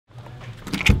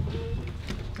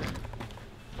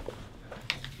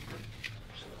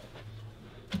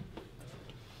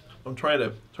I'm trying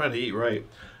to eat right.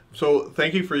 So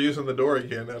thank you for using the door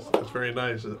again. That's very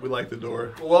nice. We like the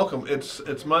door. Welcome.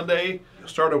 It's Monday,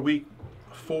 start of week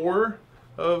 4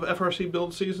 of FRC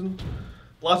build season.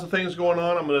 Lots of things going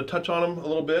on. I'm going to touch on them a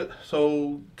little bit.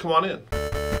 So come on in.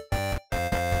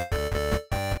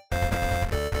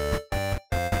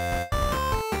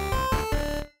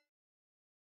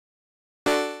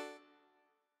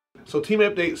 So Team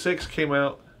Update 6 came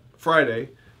out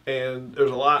Friday, and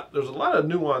there's a lot of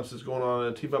nuances going on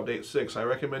in Team Update 6. I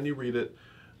recommend you read it.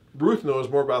 Ruth knows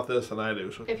more about this than I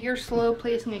do. So. If you're slow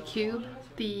placing a cube,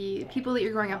 the people that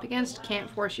you're going up against can't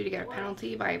force you to get a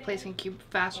penalty by placing a cube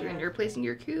faster than you're placing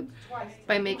your cube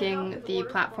by making the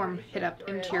platform hit up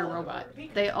into your robot.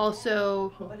 They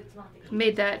also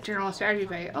made that general strategy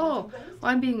by, oh,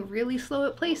 well, I'm being really slow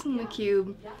at placing the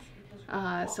cube,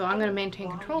 so I'm going to maintain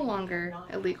control longer,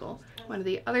 illegal. One of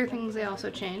the other things they also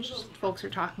changed, folks are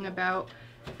talking about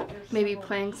maybe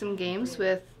playing some games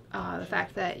with the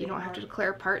fact that you don't have to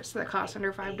declare parts that cost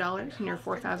under $5 in your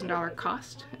 $4,000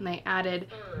 cost, and they added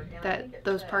that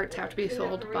those parts have to be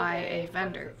sold by a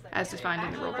vendor, as defined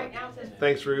in the rulebook.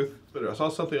 Thanks, Ruth. I saw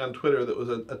something on Twitter that was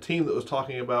a team that was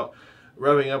talking about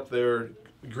revving up their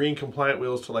green compliant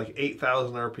wheels to like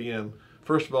 8,000 RPM.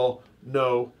 First of all,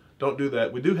 no, don't do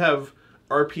that. We do have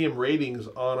RPM ratings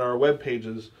on our web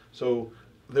pages, so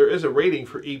there is a rating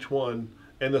for each one.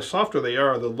 And the softer they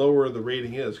are, the lower the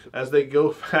rating is. As they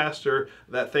go faster,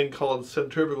 that thing called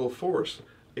centrifugal force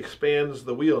expands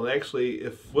the wheel, and actually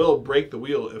will break the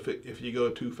wheel if you go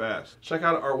too fast. Check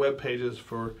out our web pages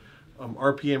for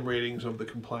RPM ratings of the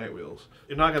compliant wheels.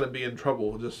 You're not going to be in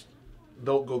trouble. Just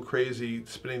don't go crazy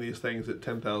spinning these things at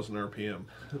 10,000 RPM.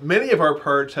 Many of our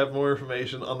parts have more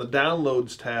information on the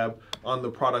Downloads tab on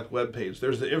the product web page.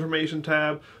 There's the Information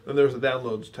tab, then there's the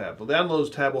Downloads tab. The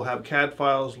Downloads tab will have CAD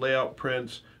files, layout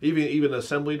prints, even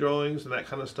assembly drawings and that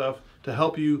kind of stuff to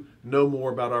help you know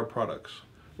more about our products.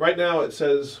 Right now it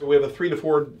says we have a 3 to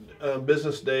 4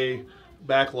 business day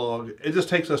backlog. It just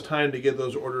takes us time to get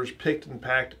those orders picked and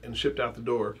packed and shipped out the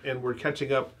door, and we're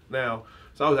catching up now.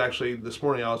 So I was actually, this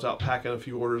morning I was out packing a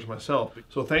few orders myself.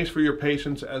 So thanks for your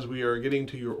patience as we are getting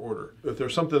to your order. If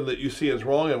there's something that you see is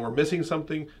wrong and we're missing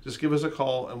something, just give us a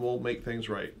call and we'll make things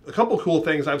right. A couple cool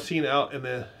things I've seen out in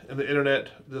the internet,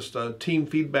 just team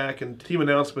feedback and team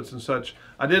announcements and such.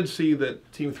 I did see that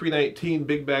Team 319,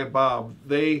 Big Bag Bob,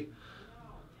 did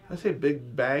I say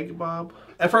Big Bag Bob?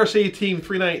 FRC Team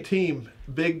 319,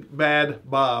 Big Bad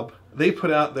Bob, they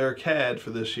put out their CAD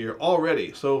for this year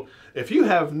already. So if you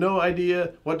have no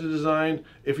idea what to design,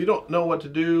 if you don't know what to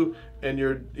do, and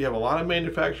you have a lot of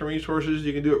manufacturing resources,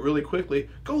 you can do it really quickly,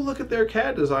 go look at their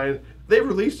CAD design. They've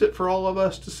released it for all of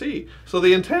us to see. So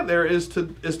the intent there is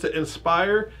to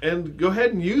inspire, and go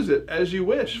ahead and use it as you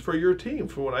wish for your team,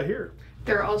 from what I hear.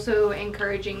 They're also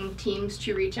encouraging teams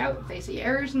to reach out if they see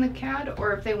errors in the CAD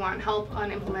or if they want help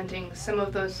on implementing some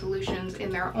of those solutions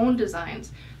in their own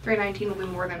designs. 319 will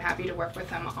be more than happy to work with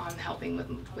them on helping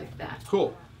with that.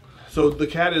 Cool. So the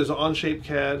CAD is Onshape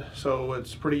CAD, so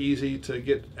it's pretty easy to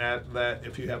get at that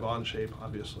if you have Onshape,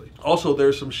 obviously. Also,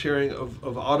 there's some sharing of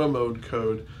AutoMode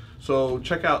code. So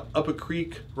check out Up a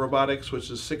Creek Robotics, which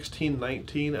is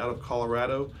 1619 out of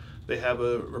Colorado. They have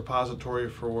a repository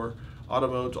for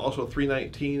AutoModes. Also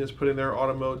 319 is putting their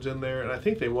AutoModes in there, and I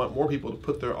think they want more people to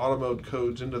put their AutoMode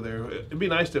codes into there. It'd be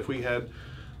nice if we had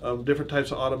different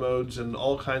types of AutoModes and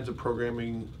all kinds of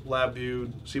programming,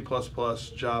 LabVIEW, C++,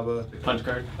 Java. Punch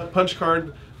card. Punch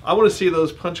card. I want to see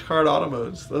those punch card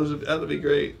AutoModes. That would be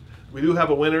great. We do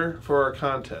have a winner for our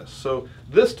contest. So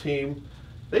this team,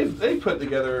 they put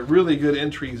together really good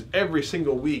entries every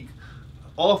single week.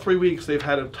 All 3 weeks they've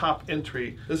had a top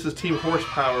entry. This is Team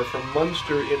Horsepower from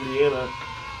Munster, Indiana,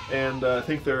 and I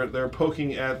think they're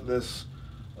poking at this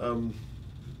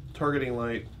targeting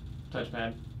light.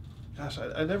 Touchpad. Gosh,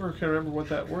 I never can remember what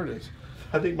that word is.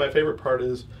 I think my favorite part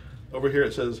is over here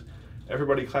it says,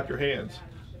 "Everybody clap your hands."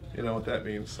 You know what that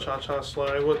means? Cha-cha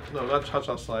slide. What? No, not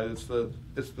cha-cha slide. It's the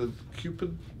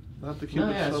Cupid, not the Cupid.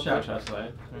 No, yeah, it's slide. cha-cha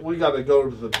slide. We got to go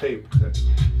to the tape.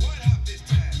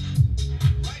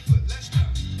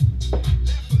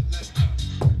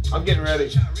 I'm getting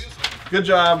ready. Good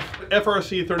job,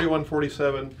 FRC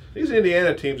 3147. These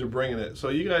Indiana teams are bringing it. So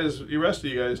you guys, the rest of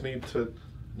you guys need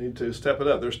to step it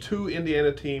up. There's 2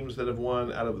 Indiana teams that have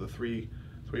won out of the three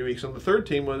weeks, and the third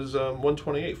team was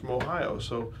 128 from Ohio.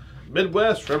 So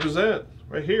Midwest represent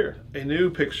right here. A new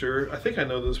picture. I think I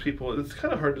know those people. It's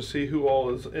kind of hard to see who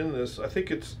all is in this. I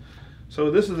think it's, so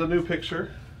this is a new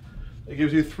picture. It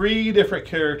gives you 3 different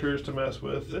characters to mess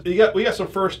with. We got some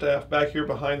first staff back here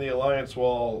behind the Alliance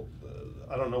wall.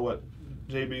 I don't know what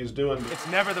JB is doing. It's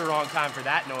never the wrong time for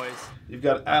that noise. You've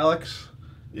got Alex,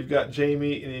 you've got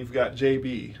Jamie, and you've got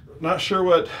JB. Not sure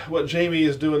what Jamie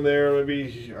is doing there.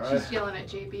 Maybe She's yelling at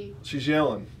JB. She's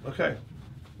yelling. Okay.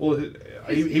 Well,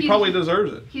 he probably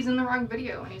deserves it. He's in the wrong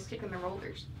video and he's kicking the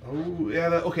rollers. Oh yeah.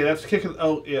 Okay, that's kicking.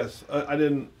 Oh yes, I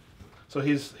didn't. So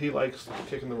he likes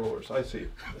kicking the rollers. I see.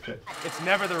 Okay. It's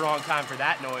never the wrong time for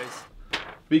that noise.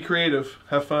 Be creative.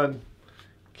 Have fun.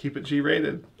 Keep it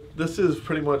G-rated. This is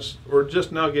pretty much, we're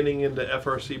just now getting into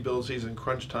FRC build season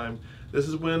crunch time. This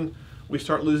is when we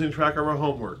start losing track of our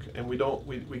homework and we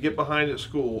get behind at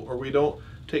school, or we don't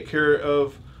take care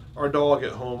of our dog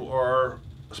at home or our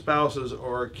spouses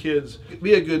or our kids.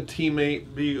 Be a good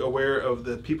teammate. Be aware of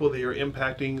the people that you're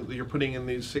impacting, that you're putting in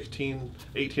these 16,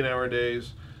 18-hour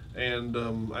days. And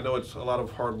I know it's a lot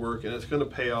of hard work and it's going to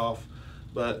pay off,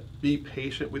 but be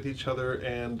patient with each other,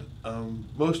 and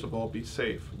most of all, be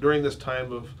safe. During this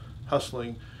time of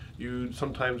hustling, you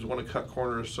sometimes want to cut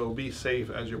corners, so be safe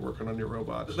as you're working on your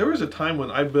robots. There was a time when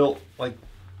I built, like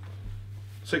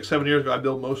 6-7 years ago, I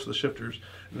built most of the shifters,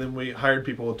 and then we hired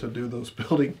people to do those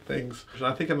building things. And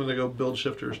I think I'm going to go build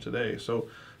shifters today. So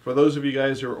for those of you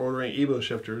guys who are ordering Evo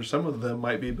shifters, some of them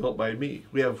might be built by me.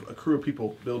 We have a crew of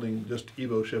people building just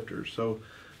Evo shifters. So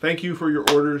thank you for your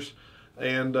orders,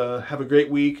 and have a great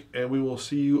week, and we will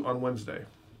see you on Wednesday.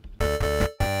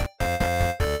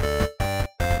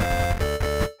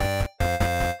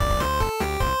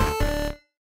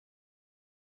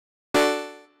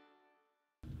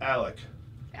 Alex.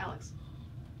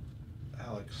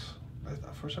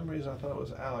 For some reason I thought it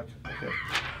was Alec. Okay.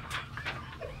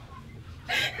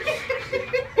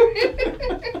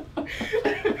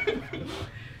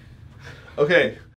 Okay.